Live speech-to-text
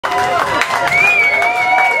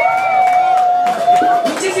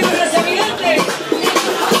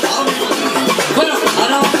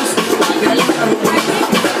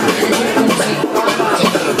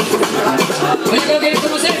¿Oye cómo quieren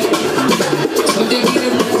conocer? Ponte aquí de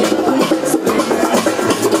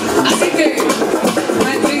así que,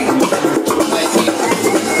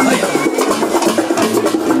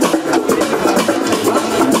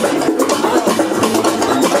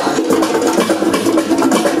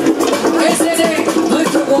 ese es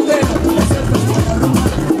nuestro bombero.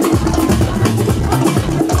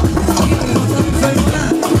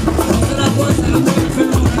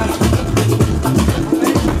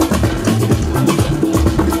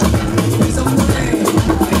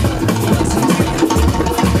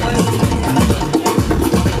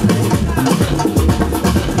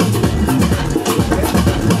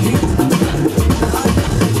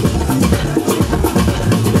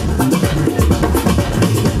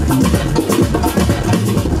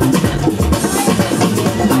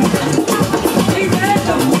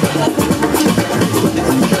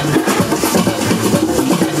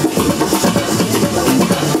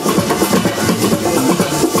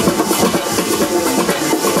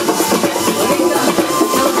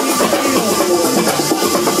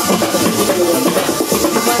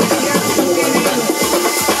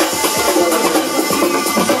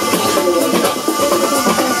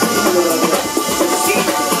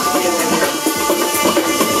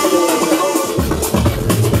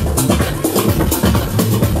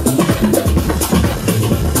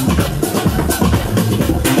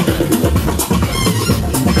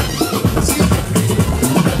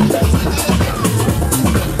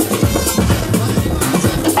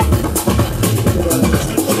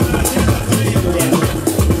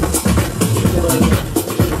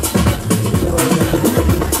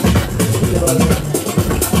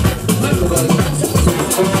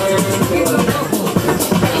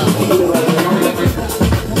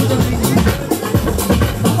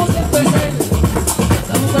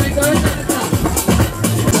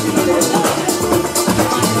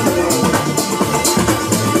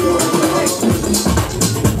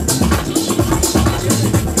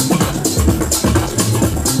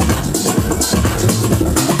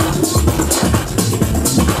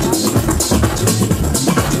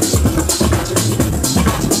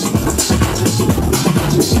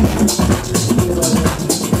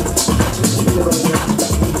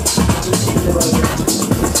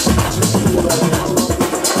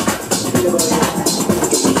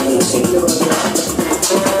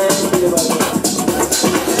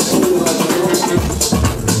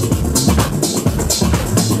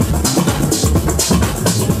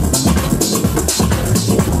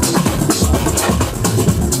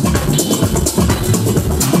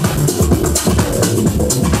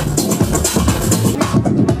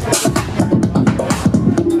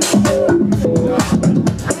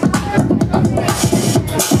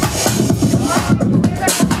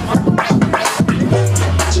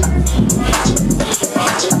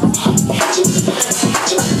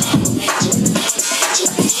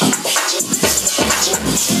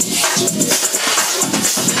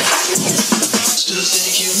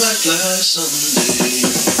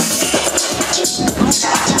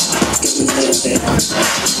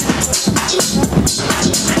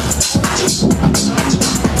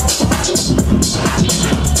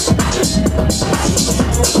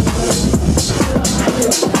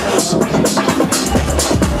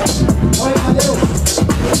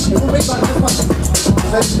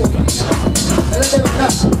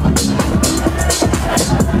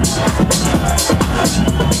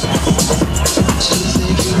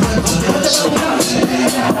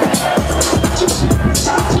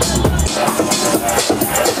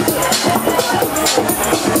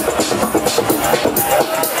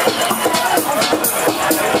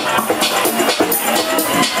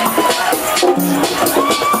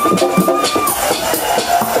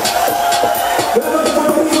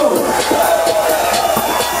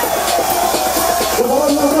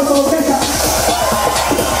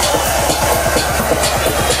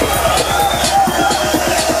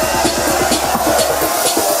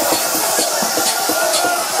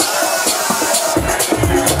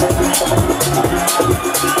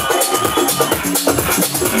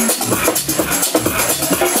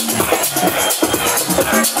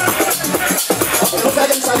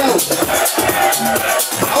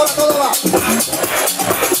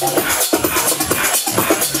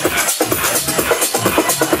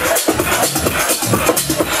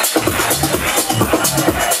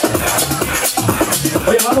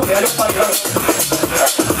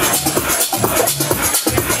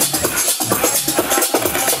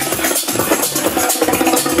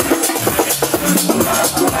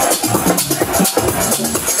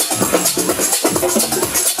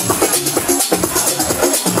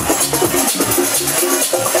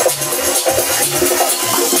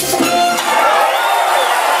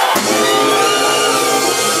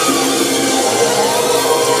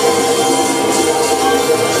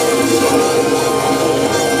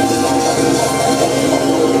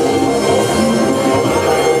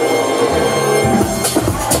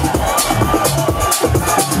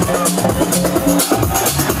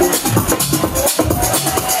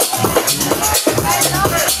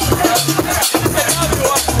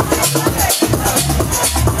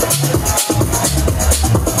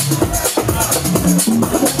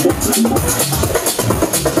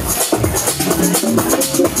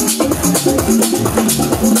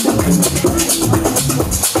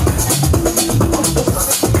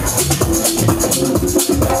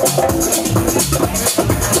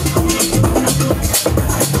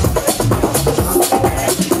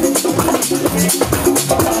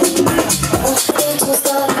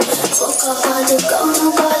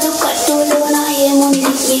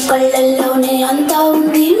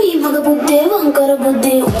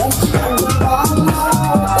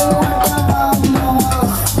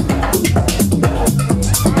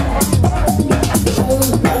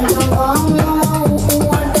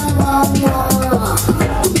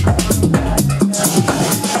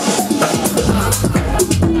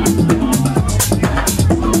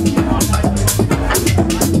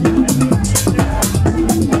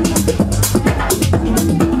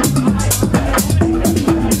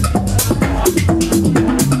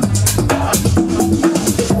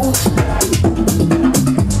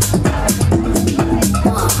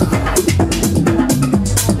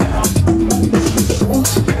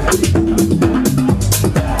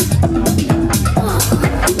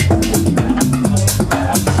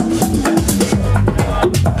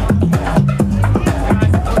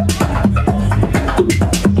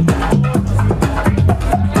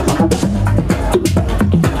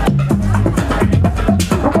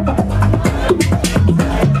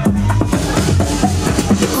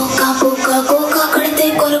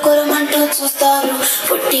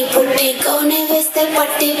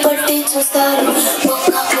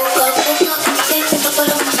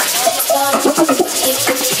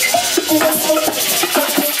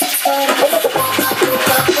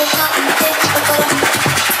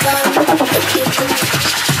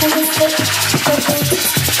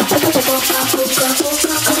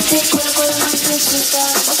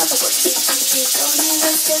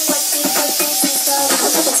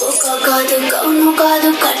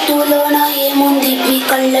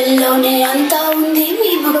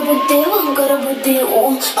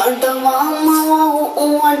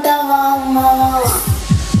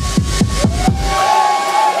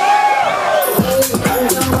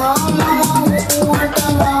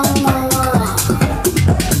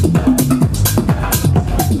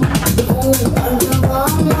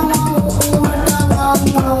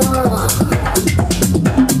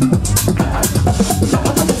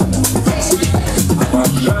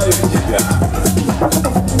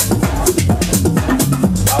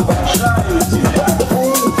 Обожаю тебя.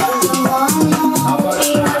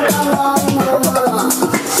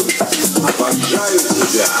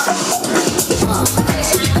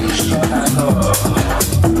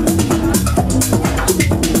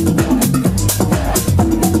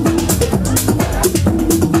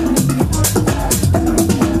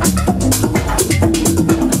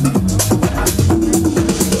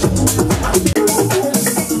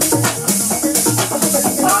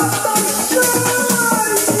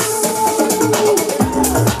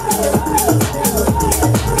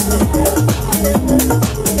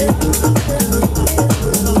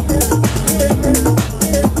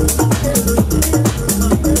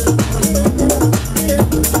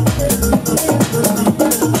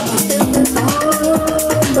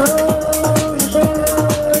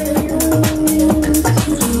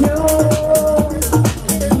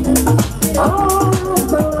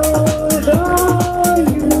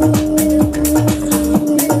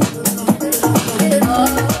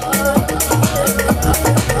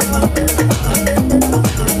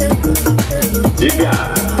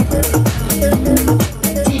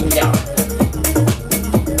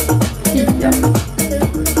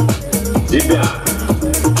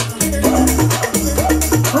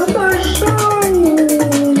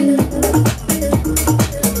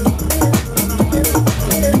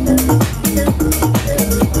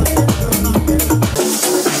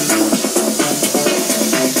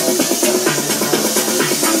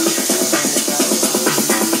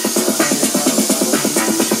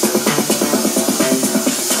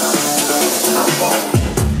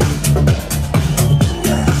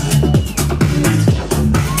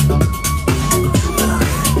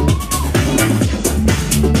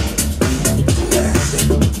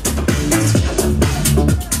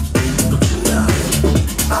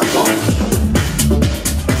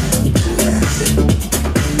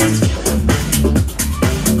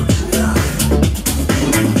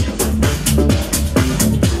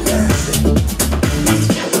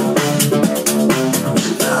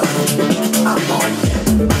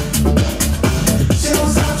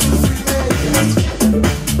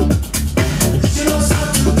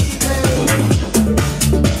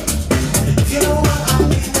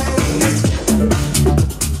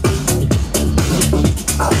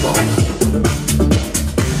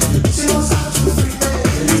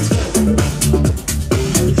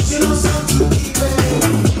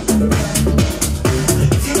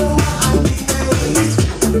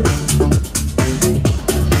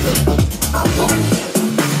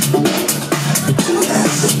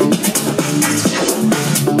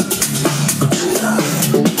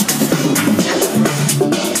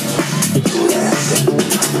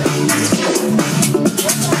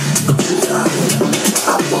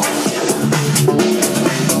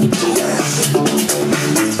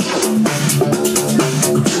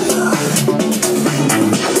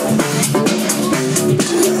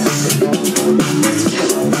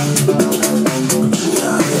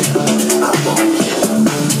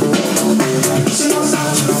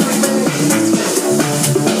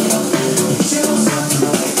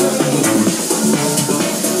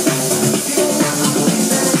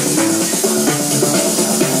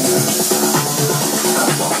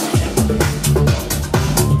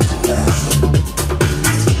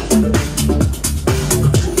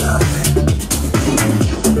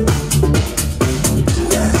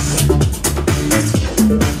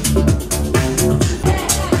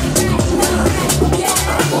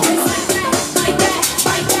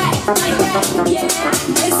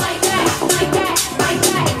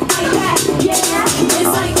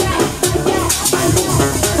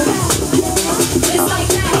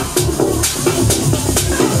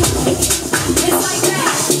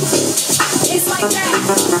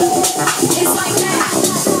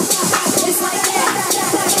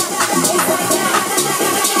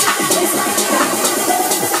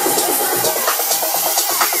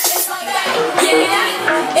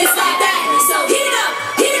 It's like that. So heat it up,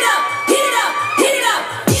 heat it up, heat it up, heat it up,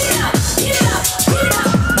 heat it up, heat it up, heat it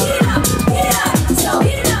up, heat it up, heat it up. So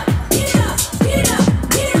heat it up, heat it up, heat it up,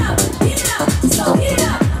 heat it up, heat it up. So heat it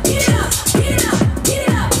up, heat it up, heat it up, heat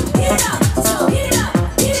it up, heat it up. So heat it up,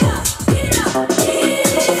 heat it up, heat it up,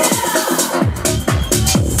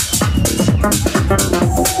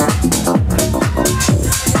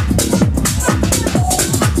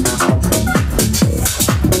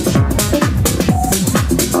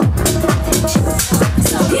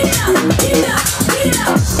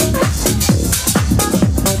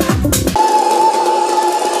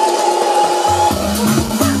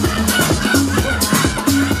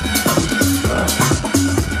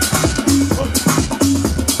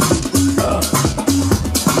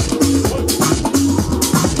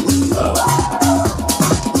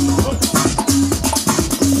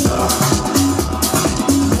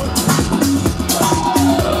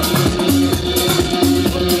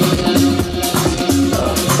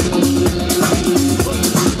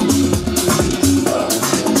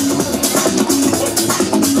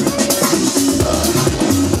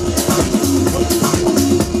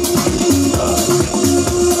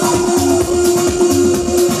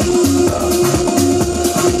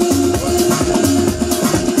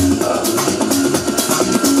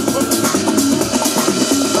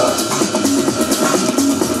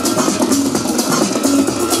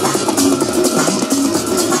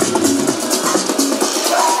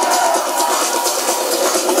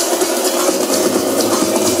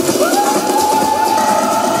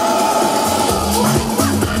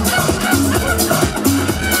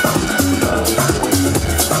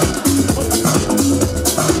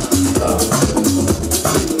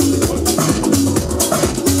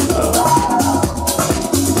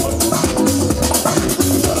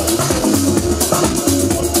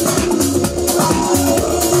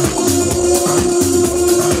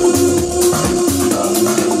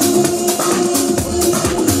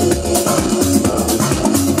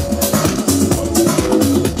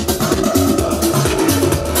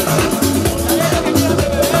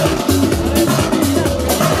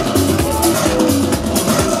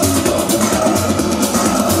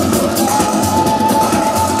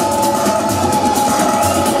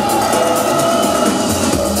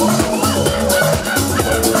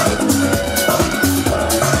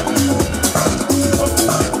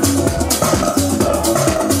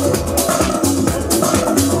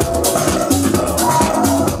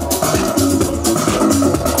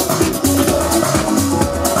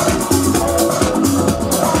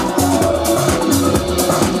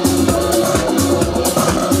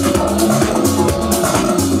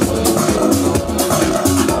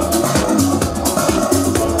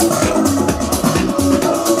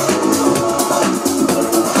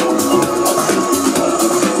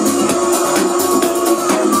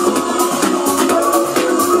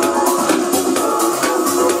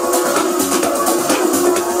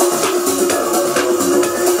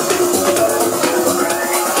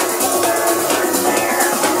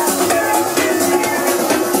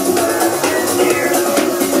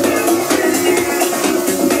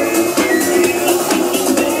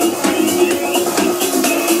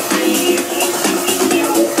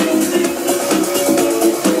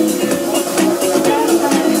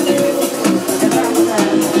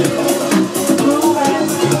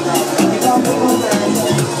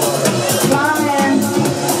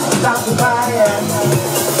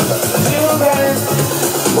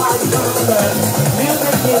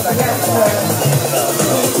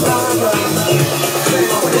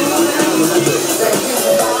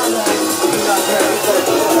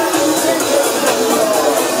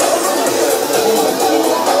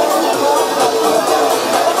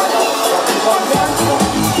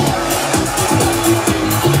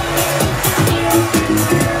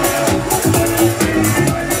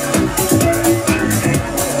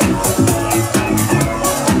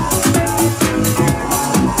 up.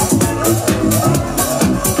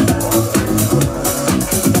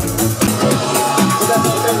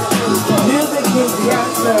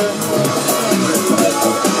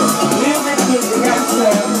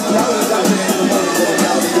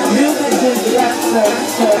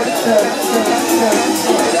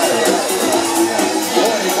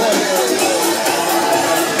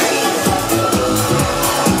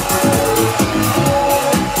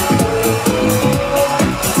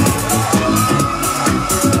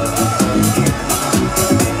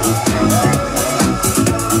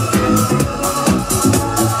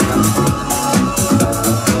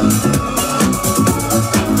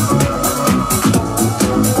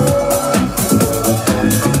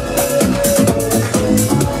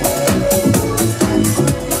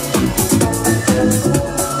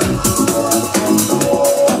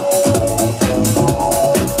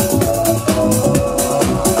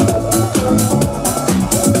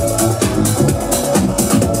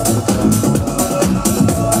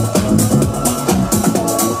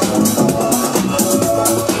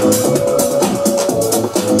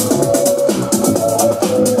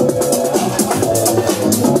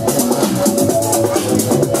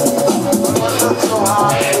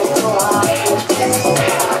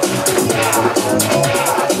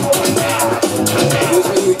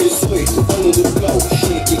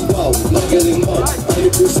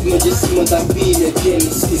 de cima da pilha de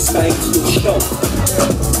MCs caídos no chão.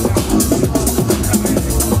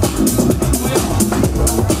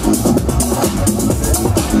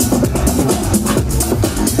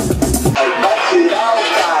 Vai tirar o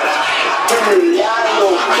cara, humilhar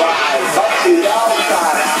não vai tirar o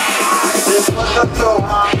cara. Depois eu tô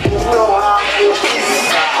rápido,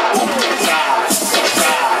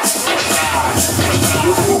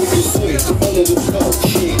 ano do cão,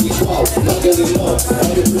 chega igual, nada limão.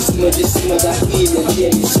 Olha por cima da pilha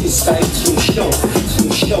de MCs caídos no chão,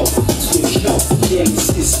 no chão, no chão. De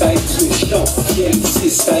MCs caídos no chão, de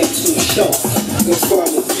MCs caídos no chão.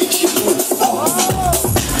 Transforma o pitbull.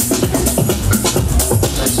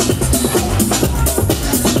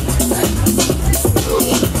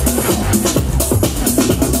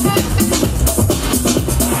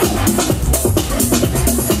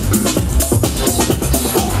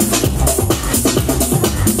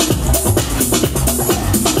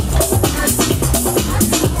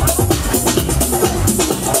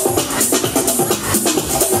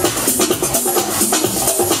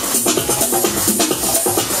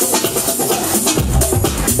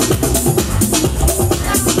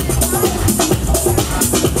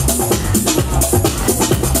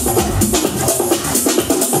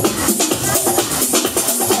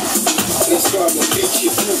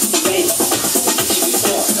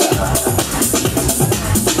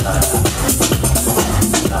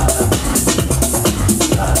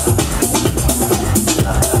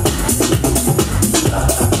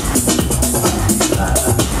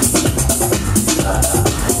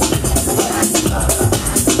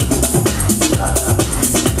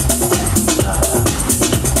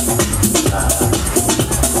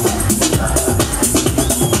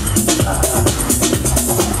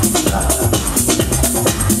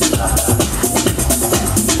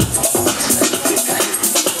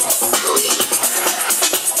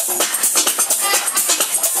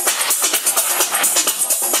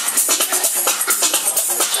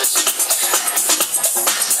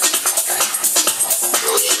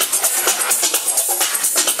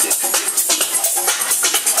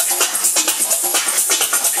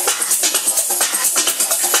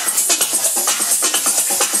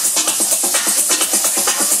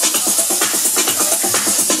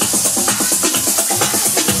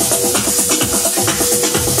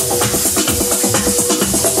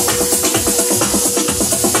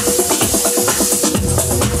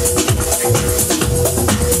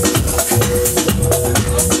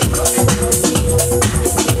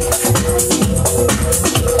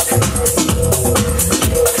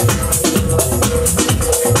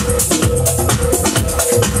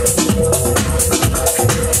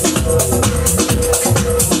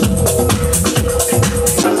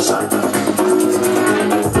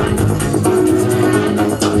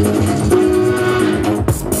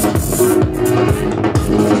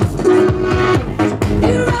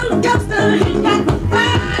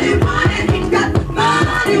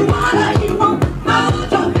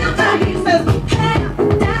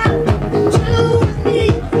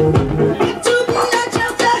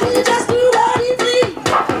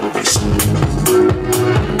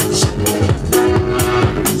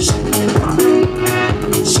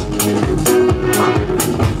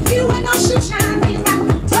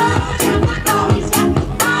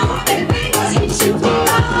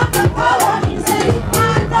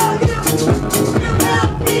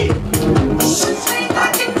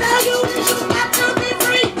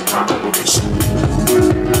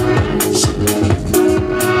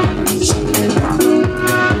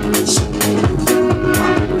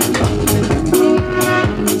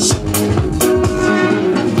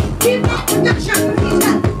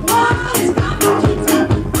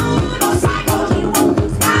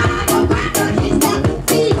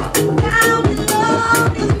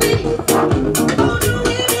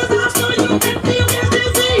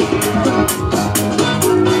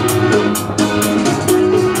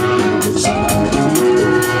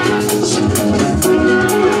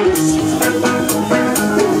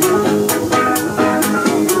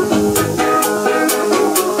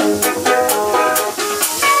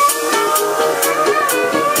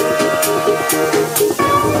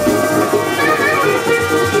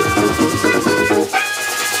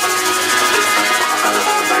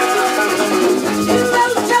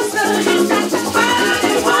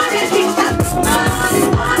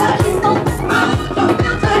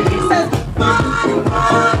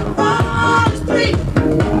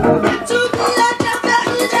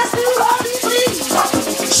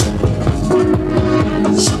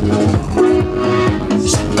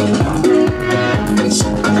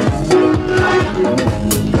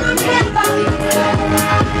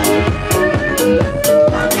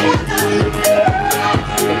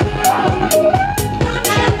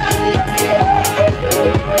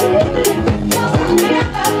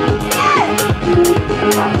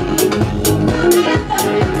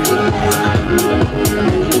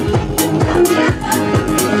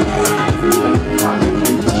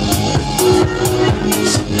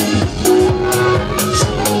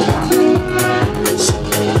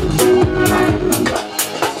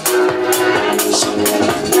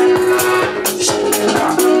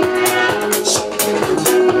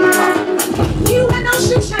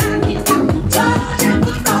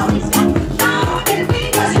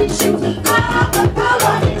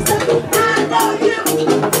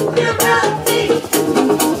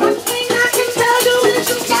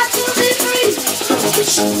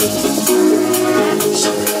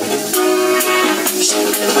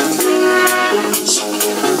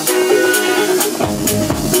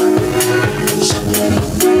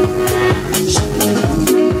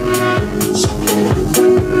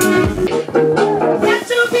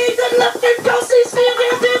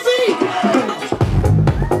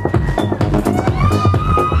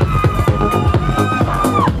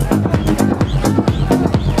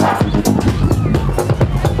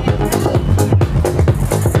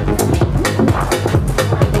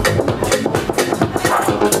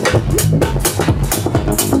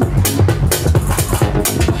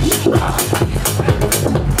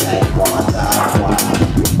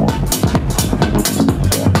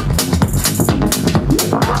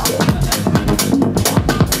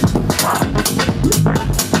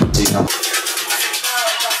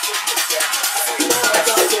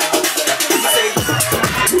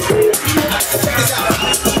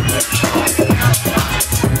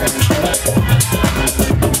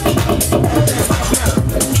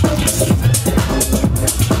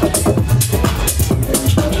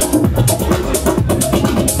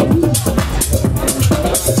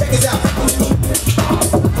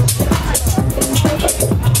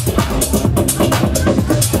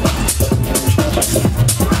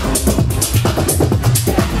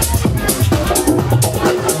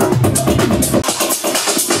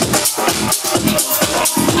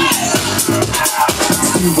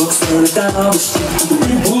 turn it down the street.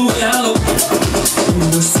 Moving down low.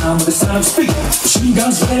 The sound with the sound of speed. Machine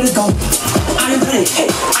guns ready to go. Are you ready? Hey,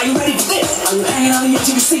 are you ready for this? Are you hanging on the edge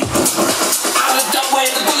of your seat? Out of the way,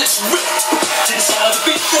 the bullets rip to the sound of the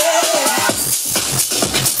beat.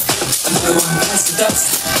 Another one bites the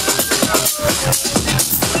dust.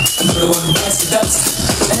 Another one bites the dust.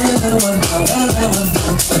 Another one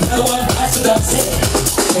bites the dust.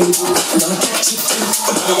 Hey, I'm gonna get you too.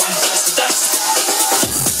 Another one bites the dust.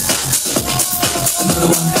 Another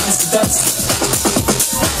one bites the dust.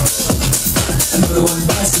 Another one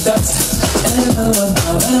bites the dust.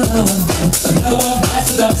 Another one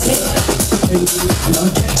bites the dust. Hey, I'm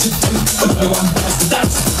gonna get you too. Another one bites the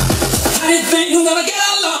dust. How do you think I'm gonna get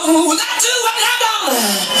along without you when I'm gone?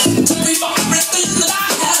 Tell me for everything that I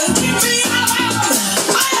have, keep me alone.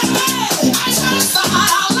 I am bad, I should have thought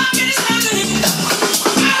I'll lock it in.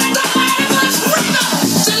 I don't mind much freedom,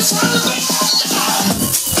 just for the beat.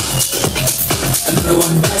 Another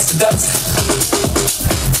one bites the dust.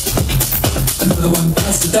 Another one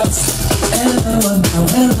bites the dust. Another one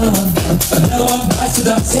bites the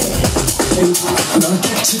dust. Hey, I'm gonna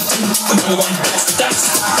get you too. Another one bites the dust.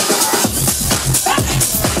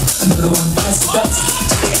 Another one bites the dust.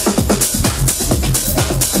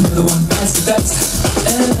 Another one bites the dust.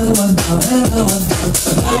 Another one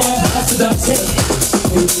bites the dust. Hey,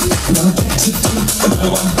 I'm gonna get you too.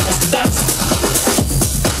 Another one bites the dust.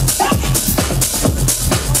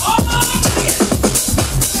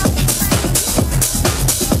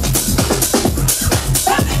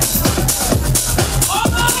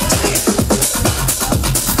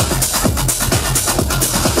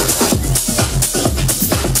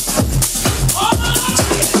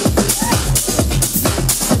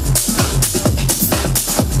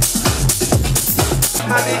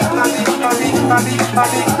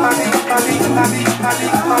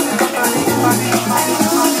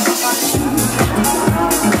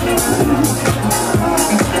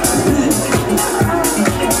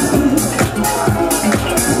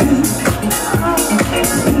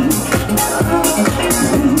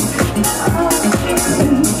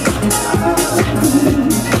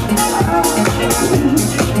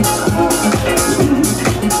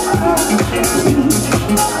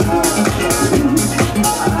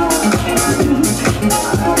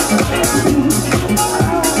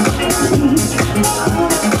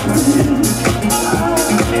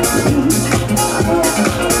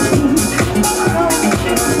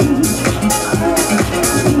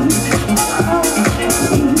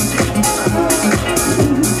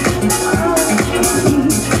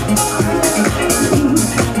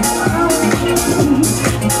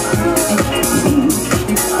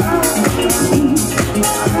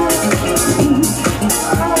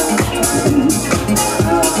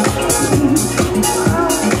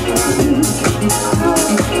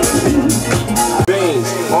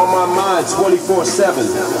 On my mind 24/7.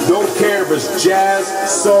 Don't care if it's jazz,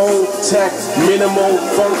 soul, tech, minimal,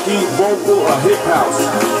 funky, vocal, or hip house.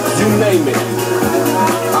 You name it.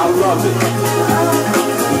 I love it.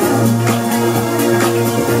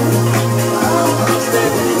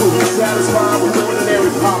 Satisfied with ordinary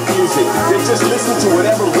pop music. They just listen to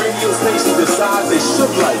whatever radio station decides they should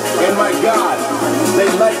like. And my God, they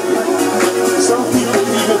like it. Some people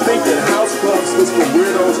even think that house clubs is for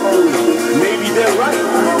weirdos only. Maybe they're right.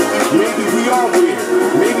 Maybe we are weird.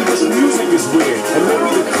 Maybe this music is weird. And maybe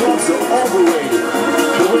the clubs are overrated.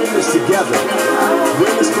 But we're in this together. We're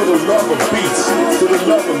in this for the love of beats, for the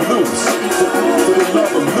love of loops, for the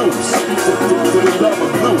love of loops, for the love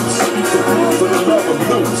of loops, for the love of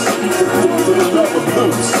loops, for the love of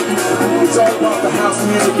loops. It's all about the house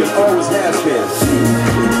music and always has been.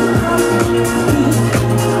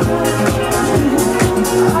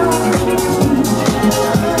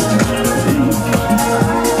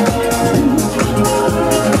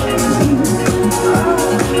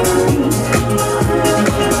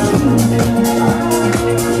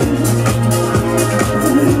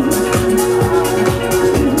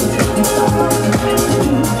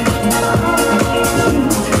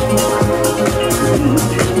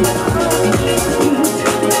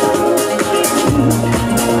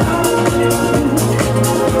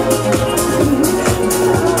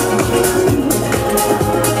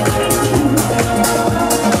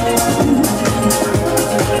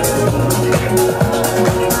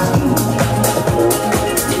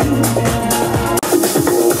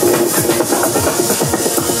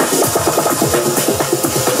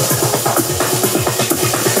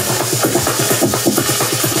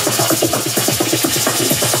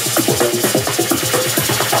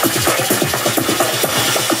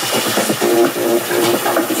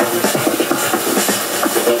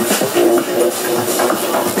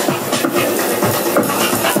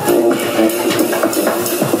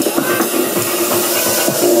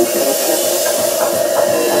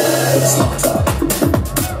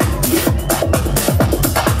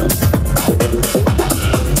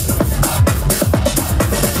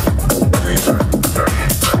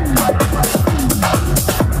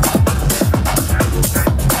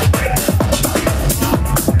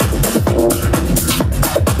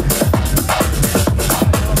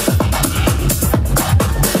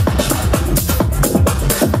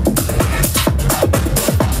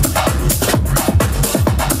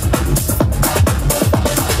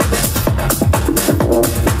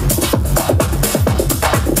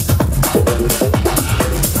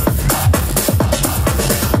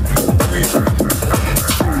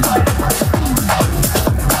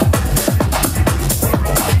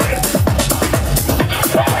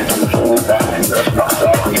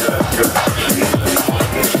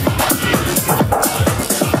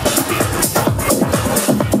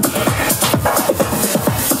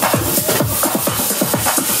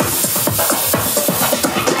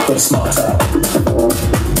 Chris Marker.